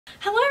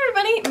Hello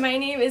everybody, my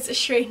name is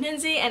Shrey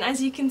Ninzi, and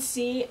as you can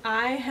see,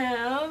 I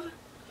have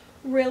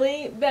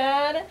really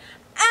bad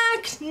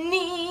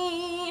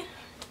acne.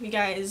 If you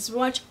guys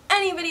watch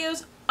any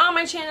videos on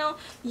my channel,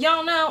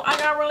 y'all know I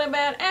got really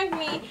bad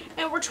acne,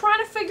 and we're trying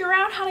to figure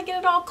out how to get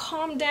it all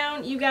calmed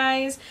down, you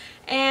guys.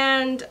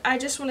 And I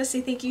just want to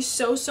say thank you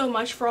so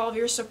much for all of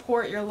your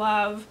support, your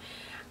love,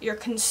 your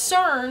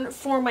concern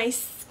for my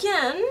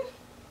skin.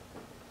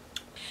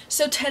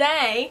 So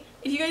today,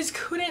 if you guys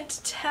couldn't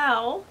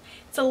tell,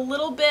 it's a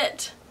little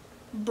bit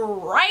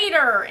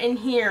brighter in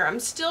here. I'm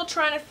still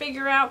trying to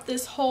figure out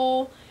this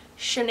whole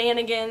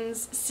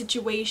shenanigans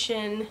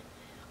situation,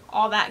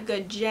 all that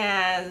good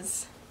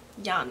jazz.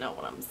 Y'all know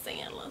what I'm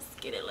saying. Let's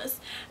get it. Let's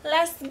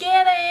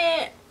get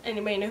it.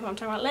 Anybody know who I'm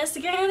talking about? Let's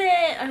get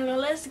it. I don't know.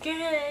 Let's get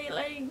it.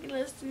 Like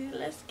let's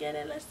get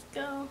it. Let's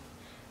go.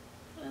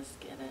 Let's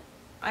get it.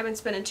 I've been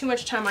spending too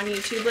much time on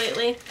YouTube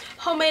lately.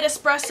 Homemade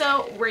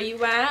espresso. Where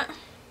you at?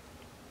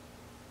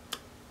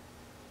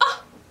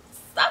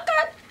 So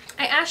good.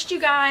 I asked you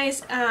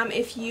guys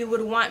if you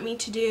would want me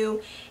to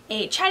do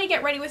a chatty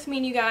get ready with me,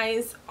 and you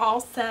guys all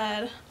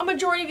said, a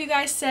majority of you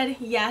guys said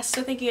yes,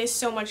 so thank you guys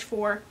so much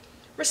for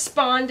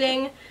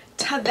responding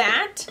to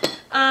that.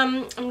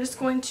 I'm just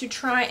going to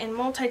try and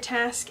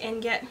multitask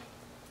and get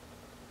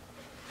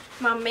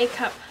my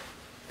makeup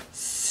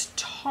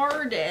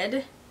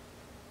started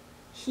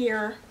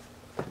here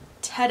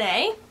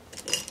today.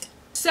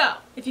 So,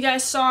 if you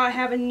guys saw, I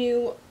have a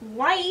new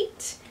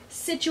white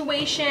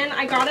situation.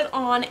 I got it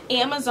on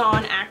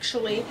Amazon,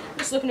 actually. I'm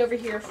just looking over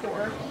here for,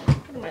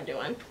 what am I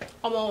doing?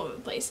 I'm all over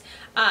the place.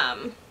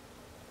 Got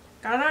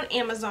it on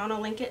Amazon.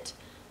 I'll link it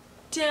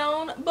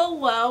down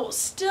below.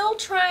 Still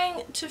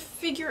trying to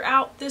figure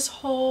out this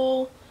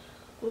whole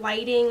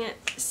lighting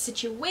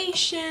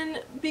situation,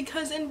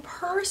 because in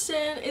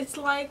person it's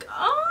like,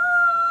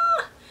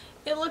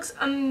 it looks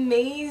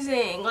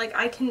amazing. Like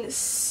I can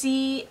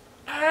see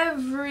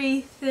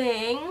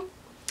everything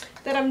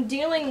that I'm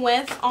dealing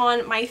with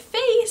on my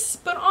face,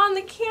 but on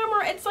the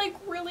camera it's like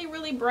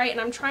really bright, and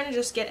I'm trying to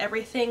just get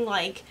everything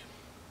like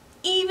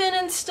even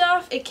and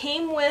stuff. It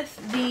came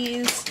with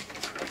these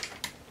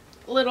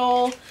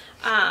little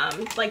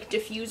like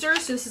diffusers,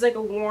 so this is like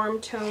a warm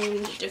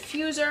toned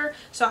diffuser,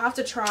 so I'll have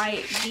to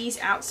try these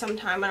out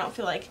sometime. I don't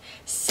feel like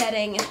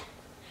setting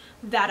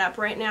that up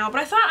right now,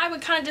 but I thought I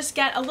would kind of just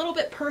get a little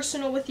bit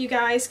personal with you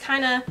guys,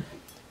 kind of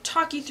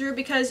talk you through,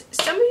 because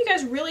some of you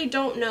guys really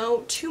don't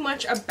know too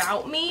much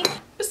about me,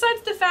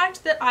 besides the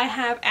fact that I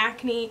have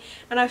acne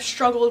and I've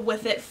struggled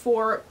with it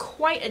for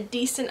quite a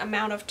decent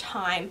amount of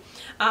time.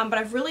 But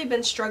I've really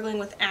been struggling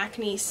with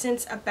acne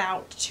since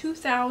about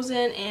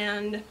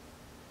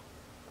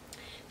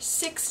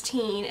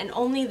 2016, and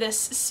only this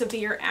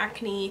severe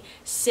acne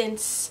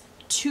since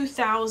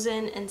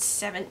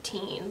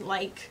 2017,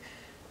 like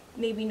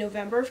maybe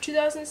November of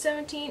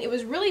 2017. It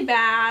was really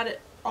bad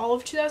all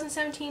of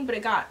 2017, but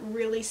it got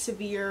really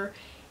severe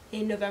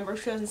in November of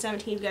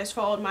 2017. If you guys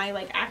followed my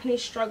like acne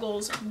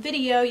struggles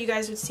video, you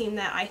guys would have seen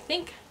that. I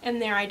think in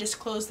there I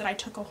disclosed that I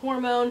took a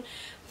hormone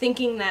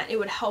thinking that it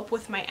would help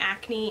with my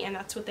acne, and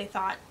that's what they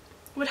thought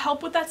would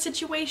help with that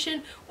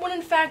situation, when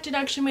in fact it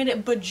actually made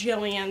it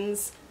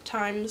bajillions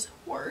times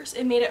worse.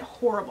 It made it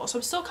horrible. So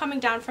I'm still coming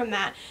down from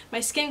that.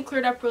 My skin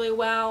cleared up really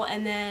well,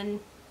 and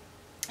then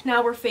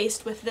now we're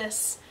faced with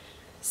this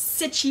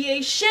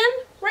situation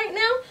right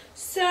now.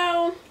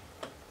 So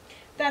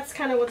that's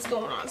kind of what's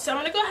going on. So I'm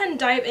going to go ahead and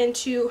dive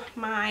into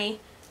my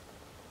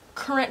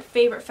current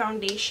favorite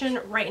foundation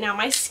right now.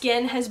 My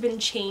skin has been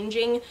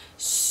changing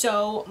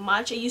so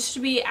much. It used to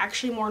be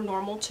actually more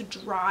normal to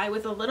dry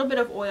with a little bit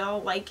of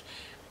oil, like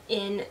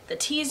in the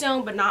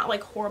T-zone, but not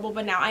like horrible.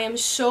 But now I am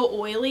so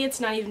oily, it's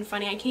not even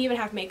funny. I can't even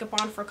have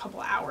makeup on for a couple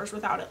hours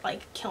without it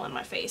like killing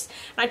my face.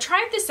 And I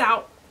tried this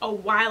out a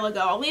while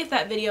ago. I'll leave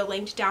that video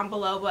linked down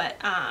below, but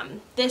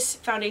this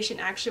foundation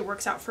actually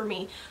works out for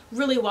me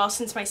really well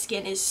since my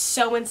skin is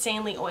so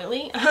insanely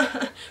oily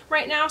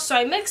right now. So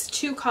I mixed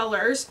two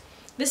colors.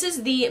 This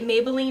is the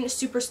Maybelline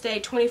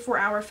Superstay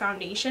 24-Hour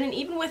Foundation, and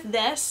even with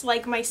this,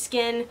 like, my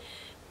skin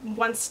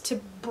wants to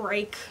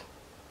break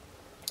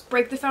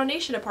the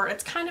foundation apart.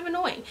 It's kind of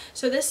annoying.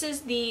 So this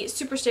is the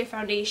Superstay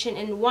foundation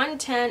in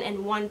 110 and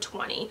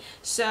 120.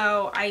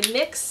 So I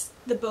mix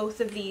the both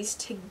of these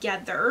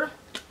together.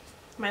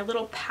 My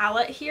little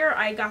palette here,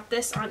 I got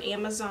this on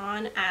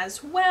Amazon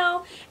as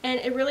well, and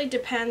it really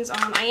depends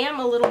on, I am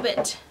a little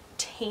bit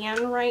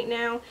tan right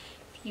now,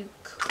 if you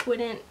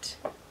couldn't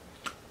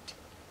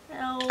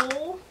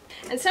tell.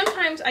 And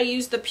sometimes I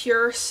use the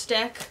pure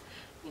stick.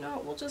 You know,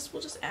 we'll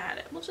just add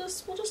it. We'll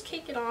just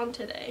cake it on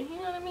today. You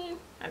know what I mean?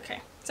 Okay.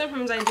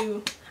 Sometimes I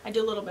do a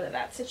little bit of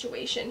that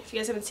situation. If you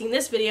guys haven't seen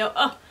this video,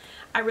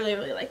 I really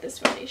like this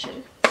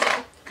foundation.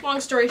 So, long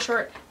story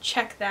short,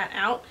 check that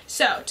out.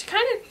 So, to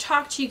kind of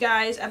talk to you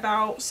guys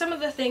about some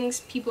of the things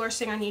people are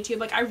saying on YouTube,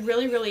 like, I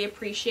really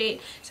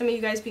appreciate some of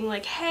you guys being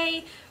like,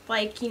 hey,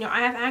 like, you know,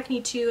 I have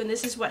acne too, and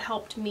this is what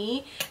helped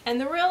me.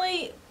 And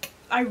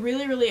I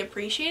really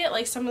appreciate it.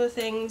 Like, some of the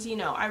things, you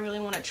know, I really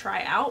want to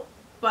try out,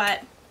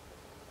 but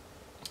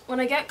when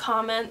I get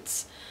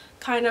comments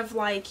kind of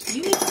like,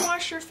 you need to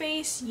wash your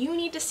face, you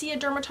need to see a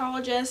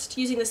dermatologist,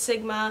 using the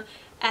Sigma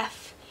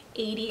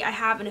F.A.Q. I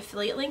have an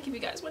affiliate link if you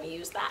guys want to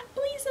use that,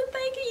 please and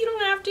thank you. You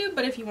don't have to,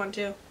 but if you want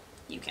to,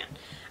 you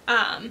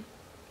can.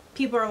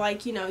 People are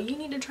like, you know, you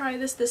need to try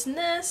this, this, and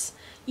this.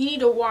 You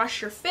need to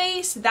wash your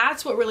face.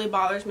 That's what really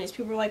bothers me, is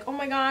people are like, oh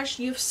my gosh,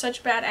 you have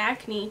such bad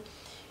acne.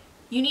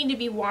 You need to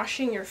be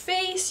washing your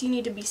face. You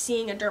need to be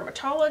seeing a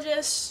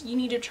dermatologist. You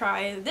need to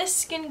try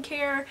this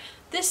skincare,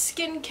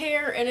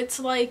 and it's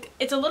like,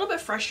 it's a little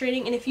bit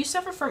frustrating. And if you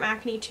suffer from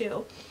acne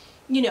too,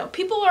 you know,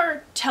 people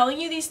are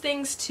telling you these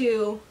things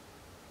to,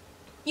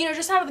 you know,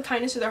 just out of the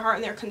kindness of their heart,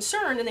 and they're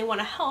concerned and they want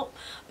to help,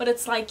 but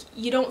it's like,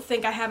 you don't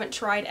think I haven't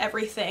tried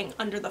everything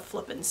under the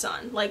flippin'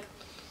 sun. Like,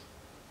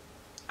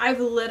 I've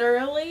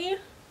literally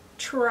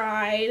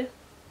tried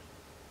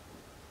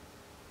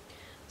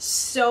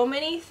so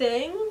many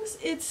things,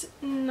 it's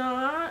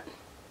not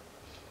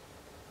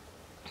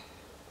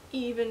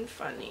even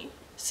funny.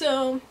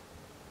 So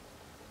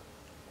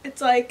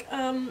it's like,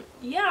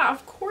 yeah,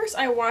 of course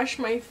I wash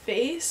my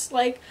face.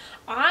 Like,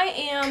 I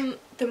am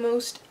the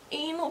most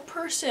anal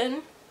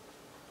person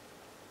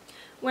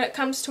when it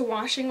comes to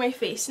washing my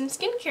face and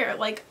skincare.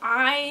 Like,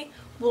 I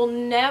will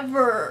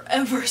never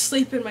ever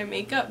sleep in my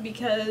makeup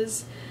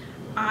because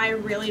I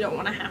really don't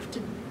want to have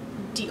to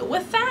deal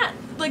with that,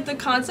 like the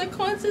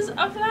consequences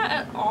of that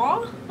at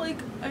all. Like,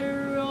 I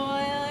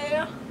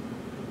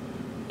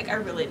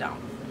really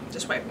don't.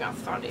 Just wiping off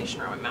the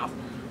foundation around my mouth.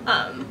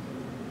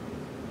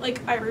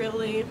 Like, I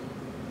really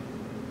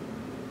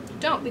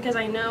don't, because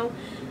I know,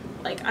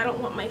 like, I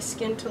don't want my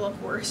skin to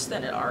look worse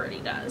than it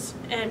already does.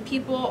 And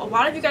people, a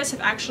lot of you guys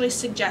have actually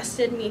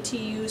suggested me to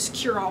use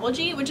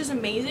Curology, which is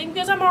amazing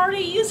because I'm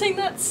already using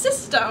that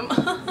system.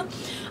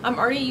 I'm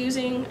already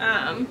using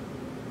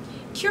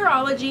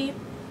Curology,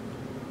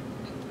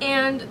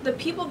 and the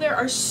people there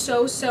are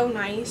so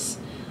nice.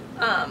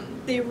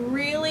 They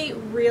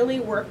really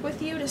work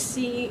with you to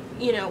see,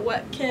 you know,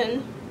 what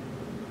can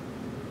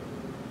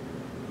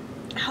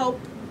help,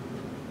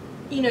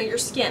 you know, your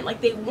skin.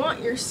 Like, they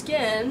want your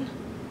skin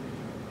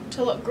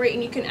to look great,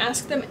 and you can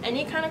ask them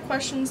any kind of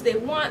questions they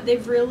want.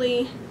 They've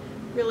really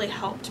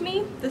helped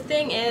me. The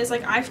thing is,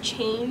 like, I've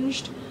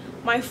changed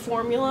my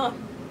formula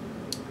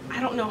I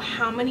don't know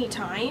how many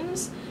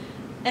times,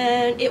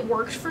 and it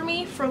worked for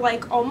me for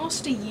like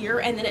almost a year,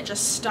 and then it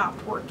just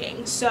stopped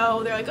working.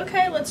 So they're like,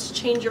 okay, let's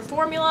change your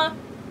formula.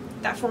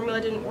 That formula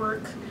didn't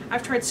work.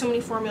 I've tried so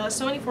many formulas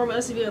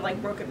have even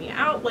like broken me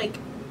out. Like,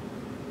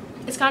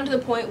 it's gotten to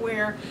the point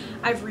where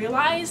I've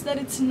realized that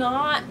it's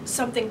not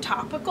something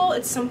topical,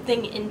 it's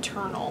something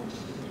internal.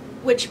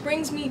 Which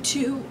brings me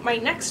to my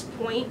next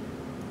point,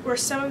 where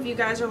some of you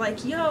guys are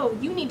like, yo,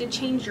 you need to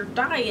change your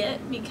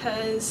diet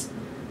because,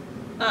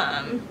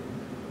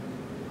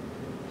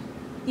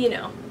 you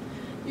know,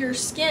 your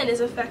skin is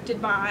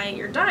affected by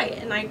your diet.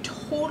 And I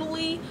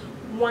totally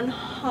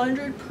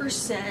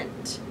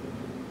 100%,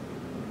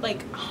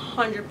 like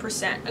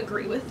 100%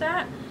 agree with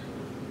that.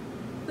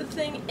 The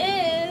thing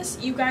is,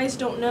 you guys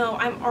don't know,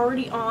 I'm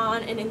already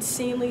on an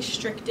insanely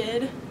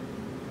restricted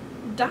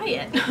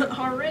diet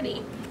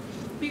already.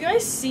 You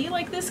guys see,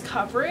 like, this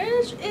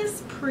coverage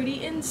is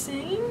pretty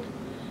insane.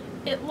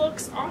 It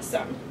looks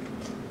awesome.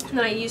 And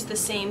then I use the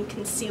same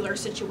concealer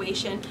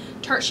situation,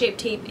 Tarte Shape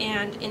Tape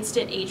and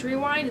Instant Age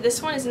Rewind.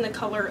 This one is in the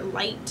color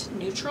light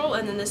neutral,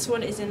 and then this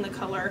one is in the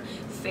color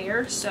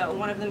fair. So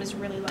one of them is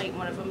really light,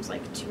 one of them is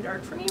like too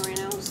dark for me right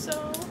now.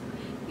 So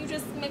you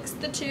just mix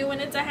the two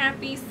and it's a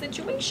happy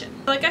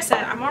situation. Like I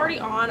said, I'm already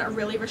on a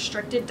really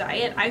restricted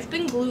diet. I've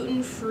been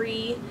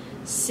gluten-free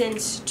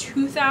since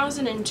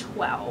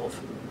 2012.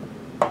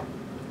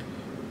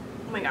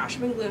 Oh my gosh,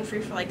 I've been gluten-free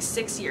for like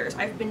 6 years.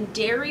 I've been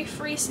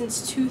dairy-free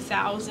since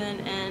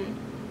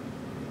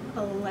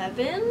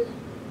 2011,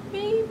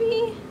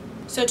 maybe?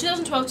 So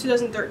 2012,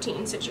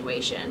 2013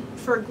 situation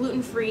for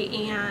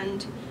gluten-free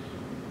and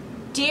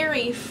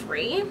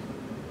dairy-free.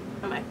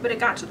 But it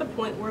got to the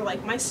point where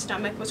like my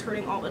stomach was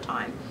hurting all the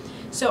time.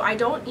 So I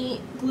don't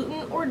eat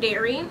gluten or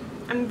dairy.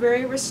 I'm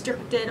very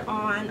restricted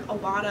on a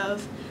lot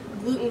of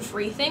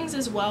gluten-free things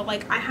as well.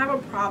 Like, I have a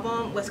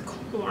problem with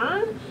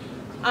corn.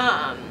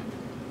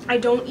 I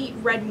don't eat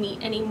red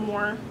meat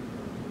anymore,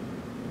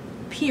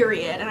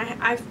 period, and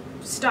I've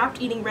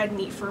stopped eating red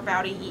meat for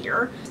about a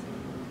year.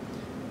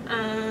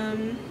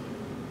 What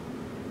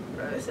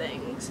other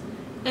things?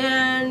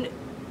 And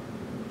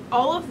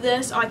all of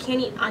this, I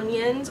can't eat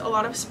onions, a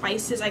lot of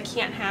spices I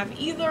can't have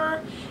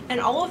either, and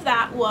all of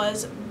that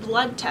was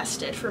blood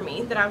tested for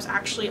me, that I was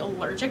actually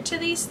allergic to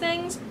these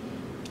things.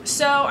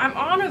 So I'm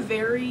on a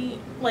very,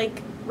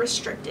 like,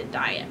 restricted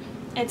diet.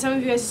 And some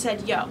of you guys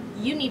said, yo,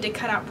 you need to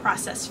cut out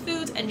processed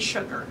foods and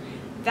sugar.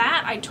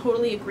 That I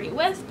totally agree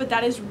with, but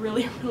that is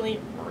really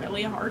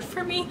hard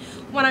for me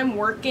when I'm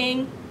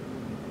working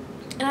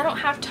and I don't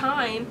have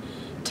time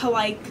to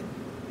like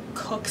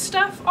cook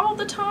stuff all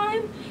the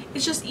time.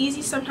 It's just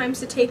easy sometimes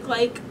to take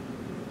like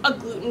a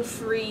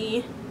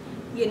gluten-free,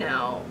 you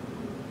know,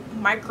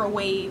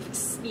 microwave,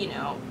 you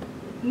know,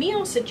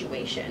 meal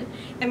situation,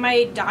 and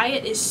my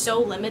diet is so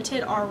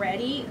limited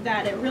already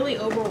that it really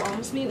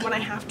overwhelms me when I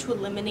have to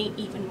eliminate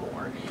even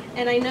more.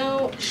 And I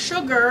know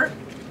sugar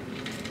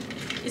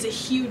is a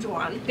huge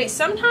one. Okay,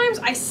 sometimes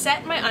I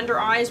set my under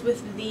eyes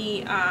with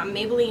the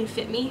Maybelline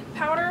Fit Me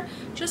powder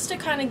just to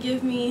kind of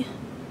give me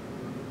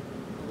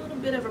a little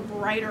bit of a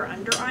brighter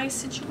under eye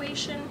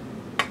situation.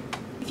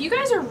 If you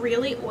guys are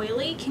really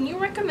oily, can you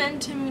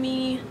recommend to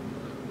me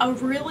a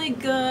really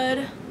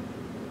good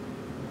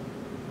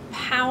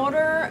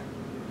powder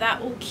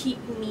that will keep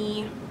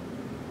me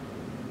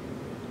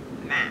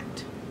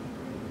matte?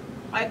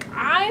 Like,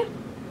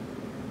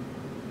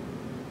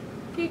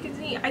 if you can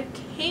see, I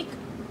take,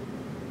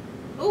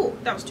 oh,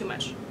 that was too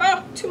much.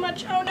 Oh, too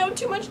much. Oh no,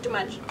 too much, too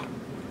much.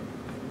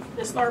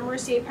 This Laura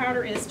Mercier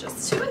powder is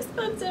just too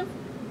expensive.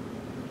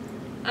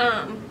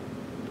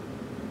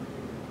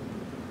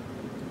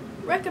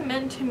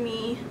 Recommend to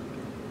me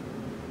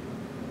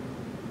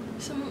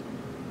some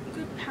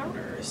good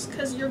powders,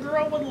 because your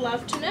girl would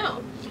love to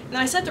know. And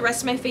I set the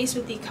rest of my face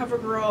with the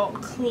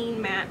CoverGirl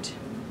Clean Matte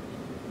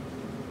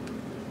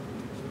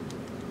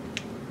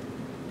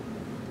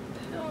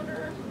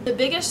powder. The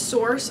biggest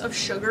source of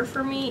sugar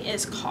for me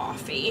is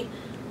coffee,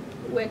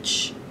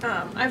 which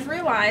I've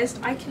realized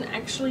I can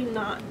actually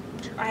not,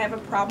 I have a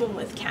problem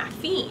with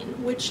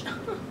caffeine, which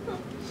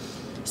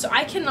so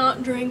I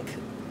cannot drink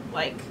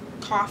like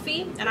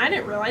coffee, and I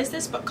didn't realize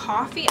this, but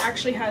coffee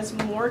actually has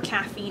more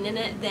caffeine in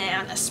it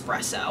than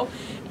espresso.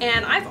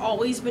 And I've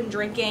always been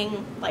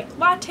drinking like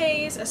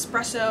lattes,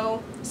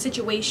 espresso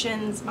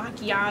situations,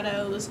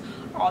 macchiatos,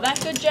 all that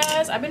good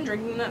jazz. I've been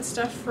drinking that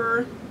stuff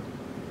for,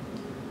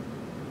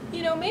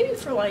 you know, maybe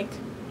for like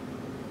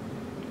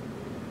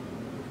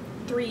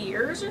 3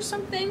 years or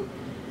something.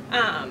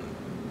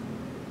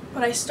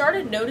 But I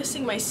started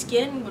noticing my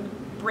skin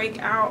would break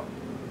out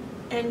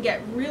and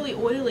get really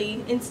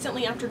oily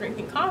instantly after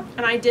drinking coffee,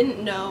 and I didn't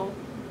know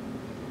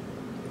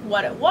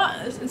what it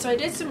was. And so I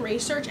did some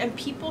research, and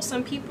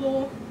some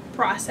people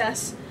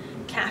process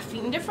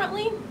caffeine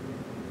differently,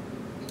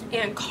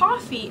 and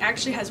coffee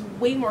actually has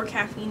way more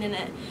caffeine in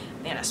it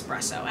than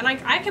espresso. And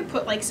I could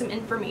put like some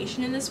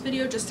information in this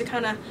video just to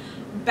kind of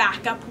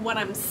back up what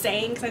I'm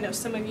saying, because I know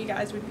some of you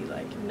guys would be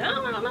like,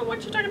 no, I don't know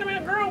what you're talking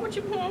about, girl, what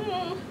you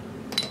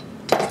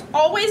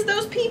always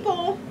those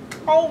people.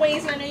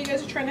 Always, and I know you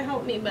guys are trying to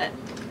help me, but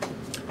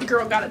the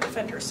girl gotta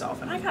defend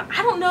herself. And I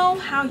don't know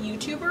how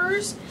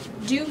YouTubers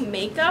do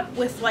makeup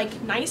with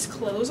like nice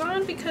clothes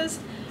on, because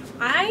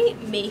I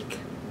make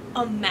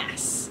a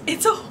mess.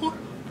 It's a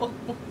horrible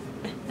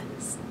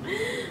mess. I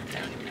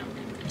don't even know.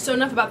 So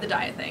enough about the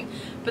diet thing,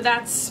 but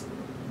that's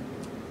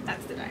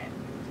the diet.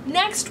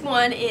 Next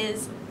one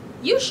is,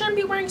 you shouldn't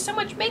be wearing so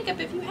much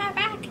makeup if you have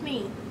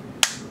acne.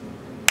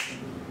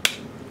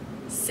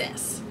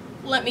 Sis,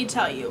 let me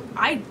tell you,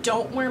 I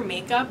don't wear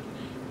makeup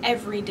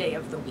every day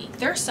of the week.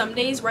 There are some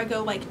days where I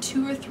go like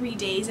 2 or 3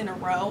 days in a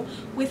row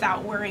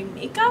without wearing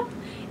makeup,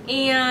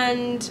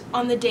 and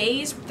on the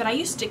days that I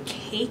used to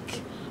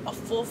cake a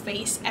full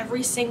face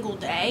every single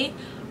day,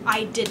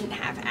 I didn't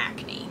have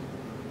acne,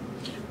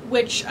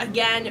 which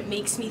again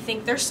makes me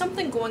think there's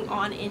something going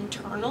on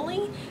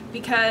internally,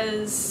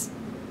 because,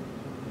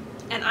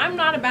 and I'm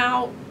not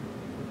about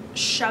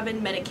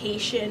shoving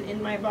medication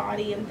in my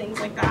body and things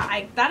like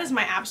that. That is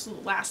my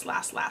absolute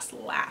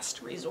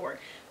last resort.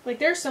 Like,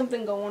 there's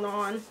something going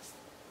on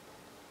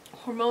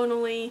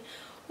hormonally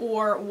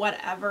or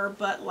whatever,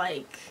 but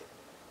like,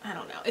 I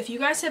don't know. If you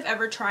guys have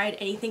ever tried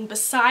anything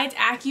besides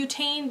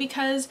Accutane,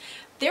 because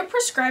they're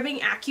prescribing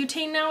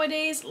Accutane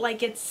nowadays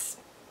like it's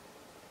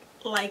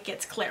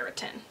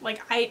Claritin.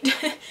 Like,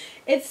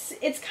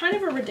 it's kind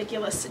of a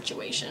ridiculous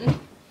situation.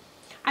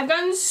 I've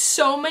gotten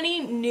so many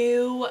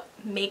new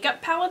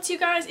makeup palettes, you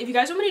guys. If you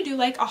guys want me to do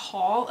like a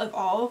haul of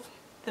all of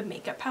the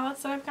makeup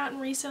palettes that I've gotten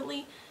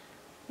recently,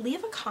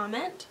 leave a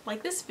comment,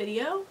 like this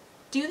video,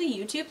 do the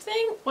YouTube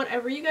thing,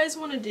 whatever you guys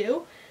want to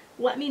do,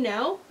 let me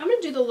know. I'm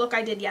going to do the look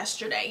I did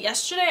yesterday.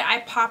 Yesterday I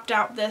popped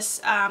out this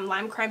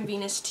Lime Crime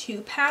Venus 2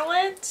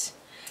 palette.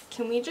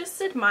 Can we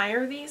just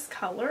admire these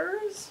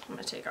colors? I'm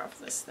going to take off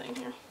this thing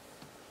here.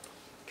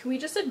 Can we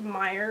just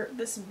admire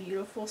this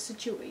beautiful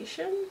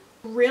situation?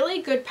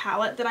 Really good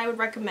palette that I would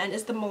recommend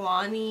is the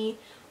Milani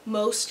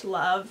Most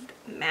Loved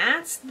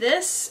Mattes.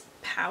 This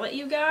palette,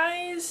 you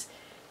guys,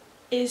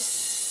 is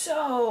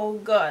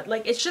so good.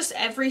 Like, it's just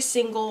every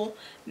single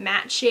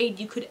matte shade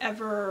you could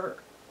ever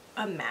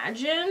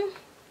imagine.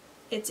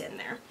 It's in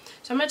there.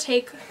 So I'm going to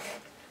take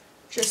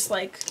just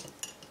like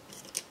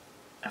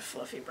a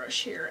fluffy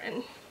brush here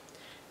and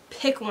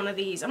pick one of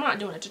these. I'm not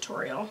doing a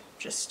tutorial,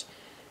 just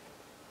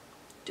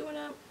doing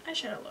a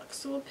eyeshadow look.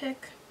 So we'll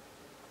pick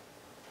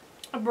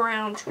a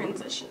brown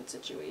transition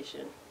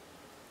situation.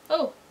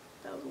 Oh,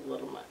 that was a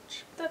little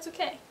much. That's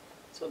okay.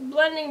 That's what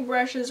blending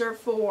brushes are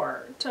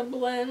for. To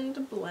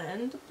blend,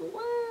 blend,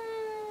 blend.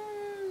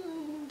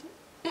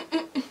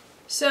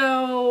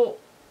 So,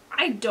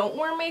 I don't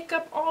wear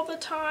makeup all the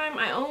time.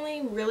 I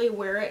only really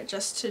wear it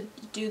just to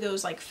do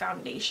those like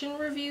foundation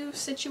review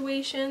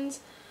situations.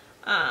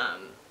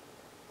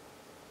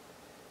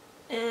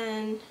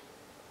 And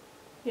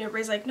You know,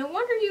 everybody's like, no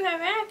wonder you have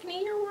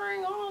acne, you're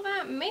wearing all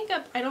that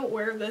makeup. I don't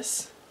wear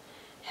this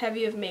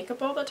heavy of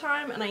makeup all the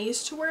time, and I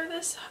used to wear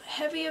this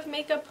heavy of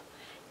makeup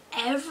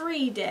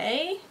every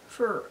day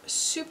for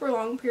super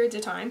long periods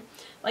of time.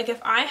 Like if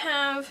I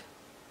have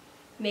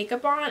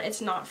makeup on,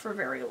 it's not for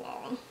very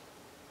long.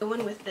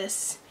 Going with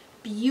this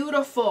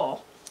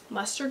beautiful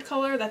mustard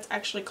color that's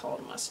actually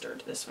called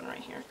mustard, this one right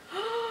here.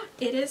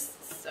 It is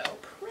so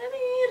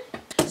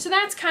pretty. So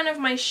that's kind of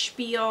my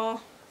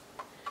spiel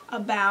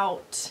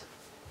about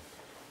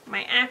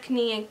my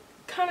acne and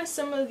kind of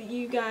some of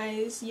you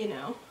guys, you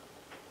know,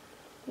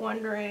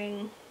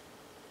 wondering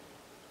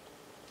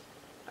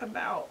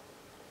about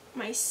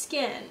my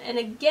skin. And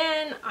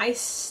again, I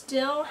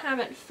still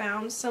haven't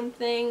found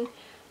something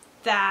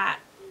that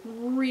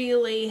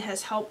really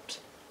has helped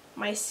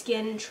my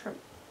skin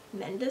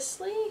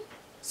tremendously.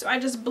 So I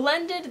just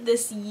blended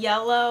this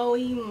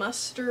yellowy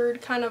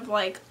mustard kind of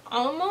like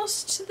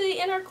almost to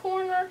the inner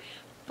corner,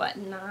 but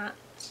not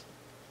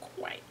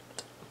quite.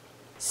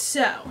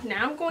 So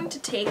now I'm going to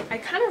take, I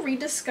kind of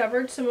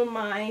rediscovered some of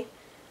my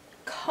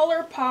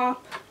ColourPop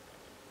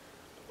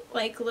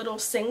like little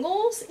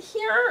singles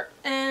here,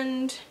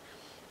 and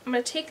I'm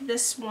going to take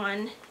this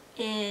one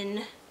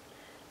in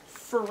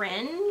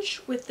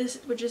Fringe with this,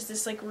 which is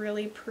this like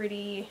really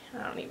pretty,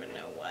 I don't even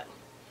know what,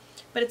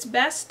 but it's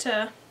best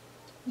to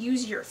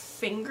use your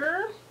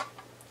finger,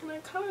 and I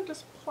kind of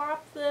just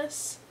plop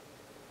this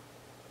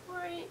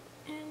right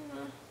in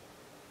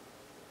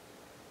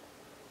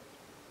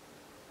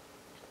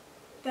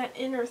that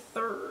inner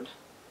third.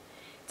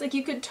 It's like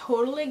you could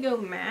totally go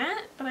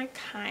matte, but I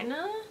kind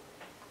of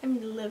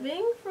am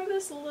living for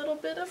this little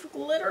bit of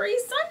glittery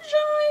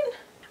sunshine.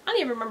 I don't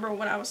even remember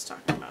what I was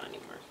talking about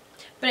anymore.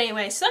 But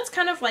anyway, so that's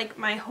kind of like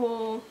my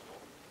whole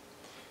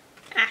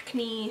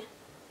acne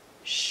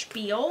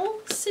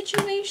spiel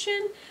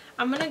situation.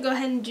 I'm going to go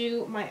ahead and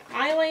do my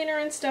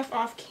eyeliner and stuff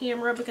off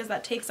camera because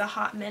that takes a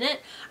hot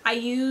minute. I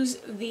use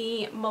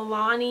the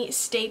Milani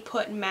Stay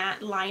Put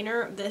Matte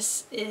Liner.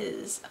 This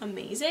is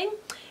amazing.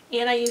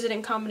 And I use it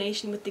in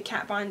combination with the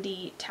Kat Von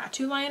D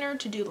Tattoo Liner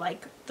to do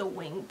like the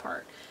wing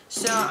part.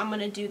 So I'm going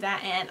to do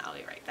that and I'll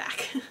be right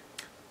back.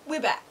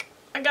 We're back.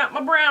 I got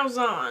my brows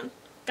on.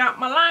 Got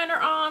my liner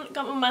on,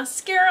 got my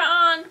mascara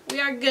on,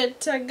 we are good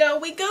to go,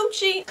 we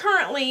Gucci.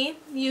 Currently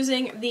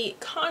using the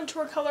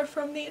contour color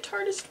from the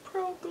Tarteist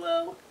Pro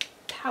Glow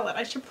palette.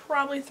 I should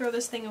probably throw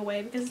this thing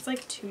away because it's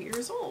like 2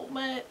 years old,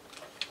 but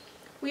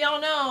we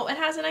all know it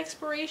has an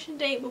expiration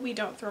date, but we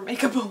don't throw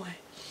makeup away.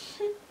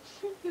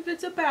 If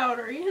it's a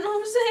powder, you know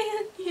what I'm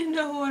saying? You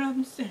know what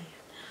I'm saying.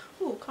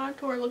 Ooh,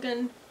 contour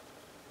looking,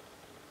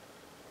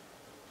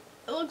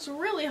 it looks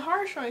really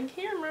harsh on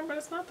camera, but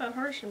it's not that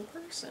harsh in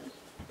person.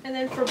 And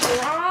then for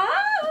bronzer,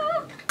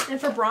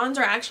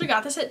 I actually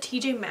got this at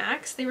TJ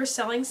Maxx. They were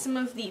selling some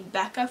of the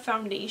Becca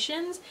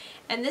foundations,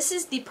 and this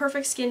is the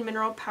Perfect Skin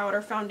Mineral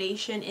Powder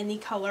Foundation in the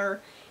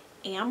color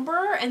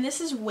Amber, and this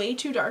is way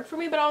too dark for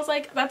me, but I was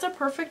like, that's a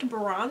perfect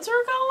bronzer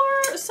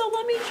color, so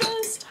let me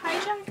just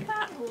hijack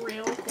that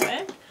real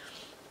quick.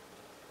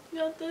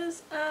 Got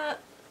this at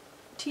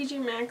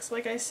TJ Maxx,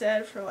 like I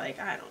said, for like,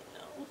 I don't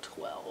know,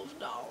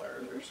 $12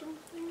 or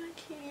something, I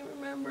can't even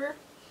remember.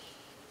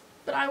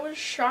 But I was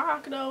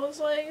shocked. I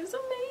was like, it's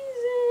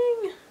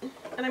amazing.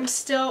 And I'm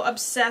still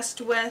obsessed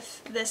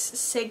with this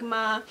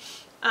Sigma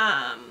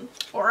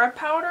Aura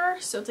powder.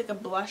 So it's like a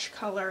blush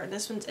color. And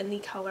this one's in the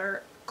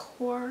color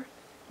Cor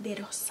de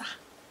Rosa.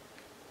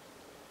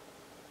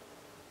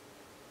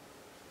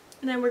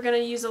 And then we're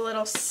going to use a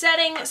little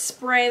setting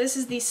spray. This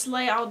is the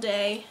Slay All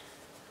Day.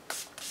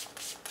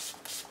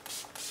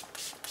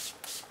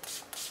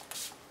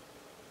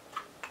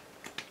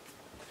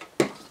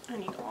 I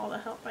need all the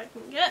help I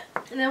can get.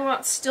 And then while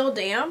it's still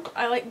damp,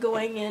 I like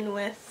going in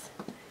with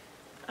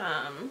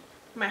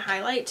my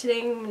highlight.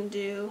 Today I'm going to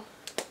do,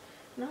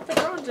 not the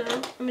bronzer,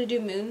 I'm going to do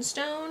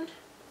Moonstone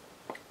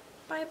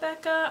by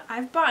Becca.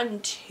 I've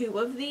bought 2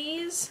 of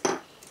these.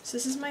 So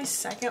this is my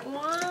second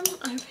one.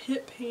 I've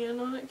hit pan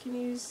on it. Can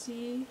you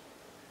see?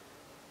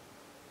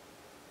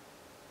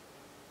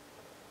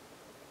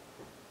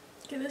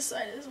 Okay, this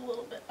side is a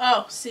little bit,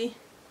 oh, see?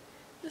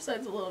 This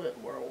side's a little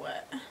bit more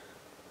wet.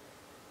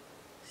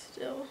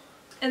 Still.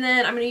 And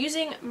then I'm going to be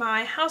using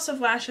my House of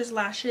Lashes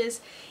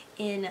lashes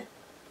in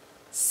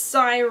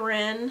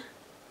Siren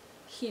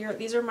here.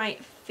 These are my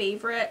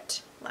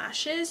favorite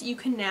lashes. You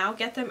can now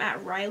get them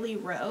at Riley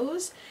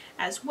Rose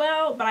as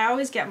well, but I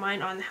always get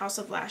mine on the House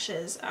of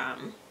Lashes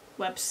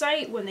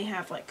website when they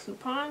have like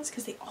coupons,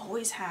 because they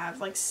always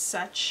have like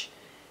such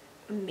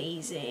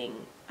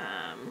amazing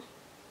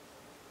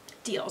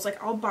deals.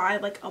 Like I'll buy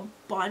like a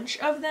bunch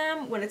of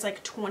them when it's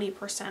like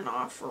 20%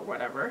 off or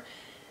whatever.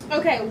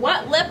 Okay,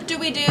 what lip do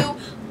we do?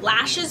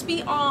 Lashes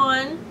be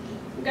on.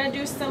 I'm gonna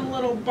do some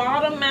little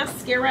bottom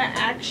mascara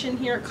action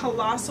here.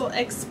 Colossal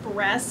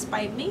Express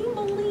by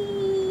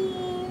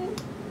Maybelline.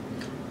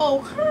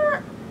 Okay.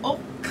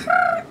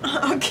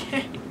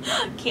 Okay.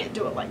 Can't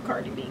do it like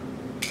Cardi B.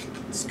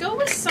 Let's go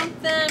with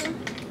something.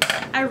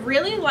 I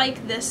really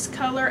like this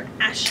color,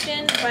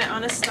 Ashton by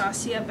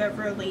Anastasia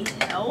Beverly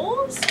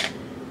Hills.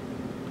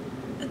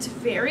 It's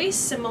very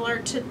similar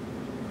to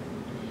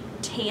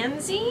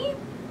Tansy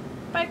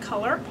by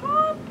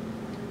ColourPop.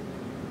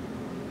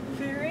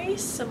 Very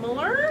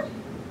similar.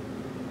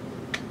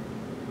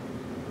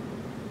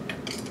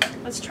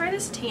 Let's try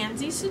this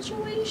Tansy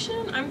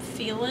situation. I'm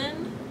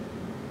feeling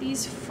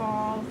these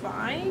fall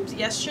vibes.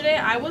 Yesterday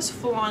I was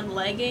full on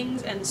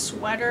leggings and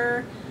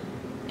sweater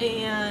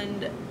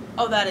and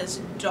oh, that is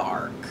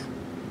dark.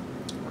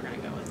 We're gonna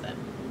go with it.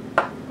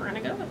 We're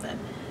gonna go with it.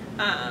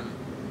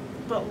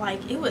 But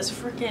like it was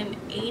freaking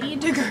 80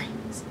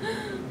 degrees.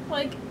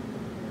 Like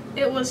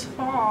it was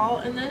fall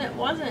and then it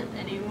wasn't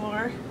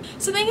anymore.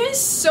 So thank you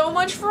guys so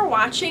much for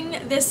watching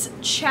this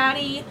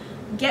chatty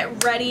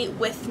get ready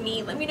with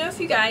me. Let me know if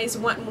you guys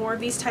want more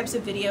of these types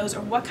of videos or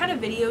what kind of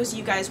videos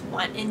you guys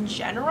want in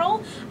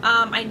general.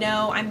 I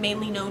know I'm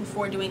mainly known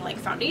for doing like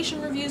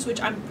foundation reviews, which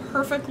I'm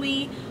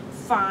perfectly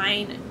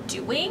fine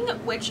doing,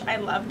 which I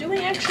love doing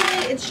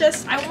actually. It's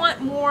just I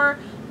want more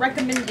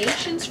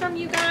recommendations from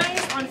you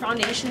guys on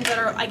foundations that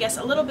are, I guess,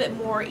 a little bit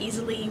more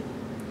easily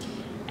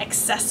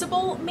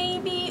accessible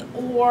maybe,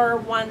 or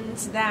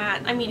ones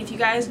that, I mean, if you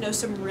guys know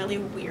some really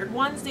weird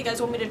ones that you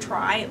guys want me to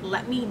try,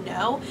 let me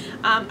know.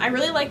 I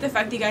really like the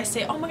fact that you guys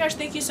say, oh my gosh,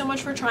 thank you so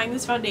much for trying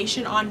this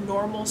foundation on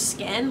normal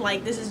skin,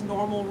 like this is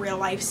normal real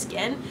life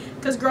skin,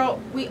 because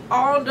girl, we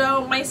all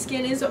know my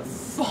skin is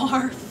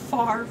far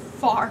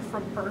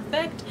from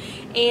perfect,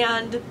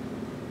 and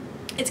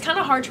it's kind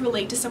of hard to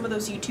relate to some of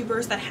those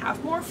YouTubers that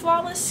have more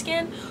flawless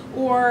skin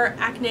or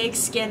acneic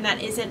skin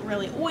that isn't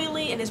really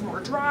oily and is more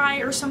dry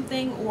or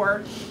something,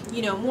 or,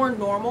 you know, more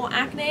normal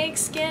acneic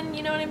skin,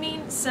 you know what I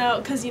mean?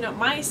 So, because, you know,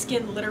 my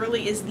skin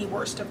literally is the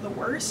worst of the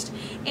worst,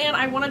 and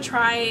I want to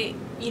try,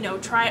 you know,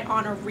 try it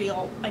on a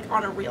real, like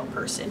on a real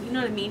person, you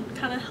know what I mean?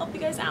 Kind of help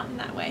you guys out in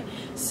that way.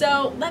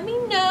 So let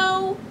me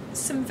know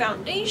some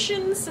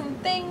foundations, some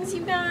things,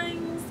 you guys,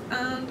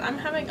 and I'm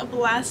having a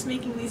blast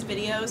making these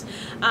videos.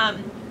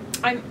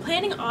 I'm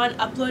planning on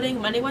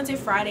uploading Monday, Wednesday,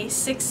 Friday,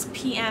 6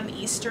 p.m.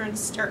 Eastern,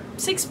 or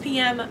 6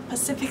 p.m.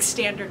 Pacific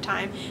Standard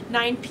Time,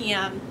 9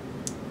 p.m.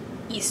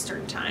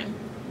 Eastern Time.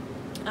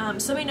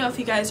 So let me know if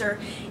you guys are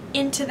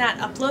into that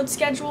upload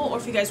schedule, or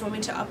if you guys want me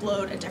to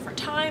upload at different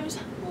times.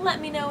 Let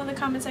me know in the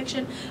comment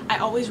section. I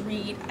always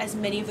read as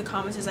many of the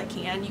comments as I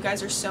can. You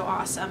guys are so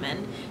awesome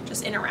and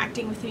just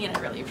interacting with me, and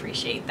I really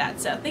appreciate that.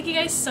 So thank you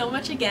guys so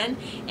much again,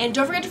 and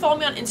don't forget to follow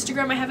me on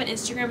Instagram. I have an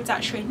Instagram, it's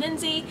at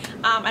 @ShradeNinzy.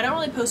 I don't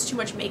really post too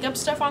much makeup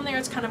stuff on there.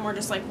 It's kind of more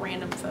just like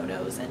random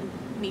photos and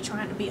me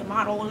trying to be a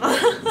model and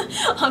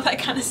all that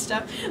kind of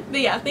stuff. But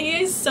yeah, thank you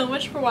guys so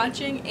much for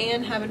watching,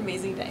 and have an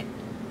amazing day.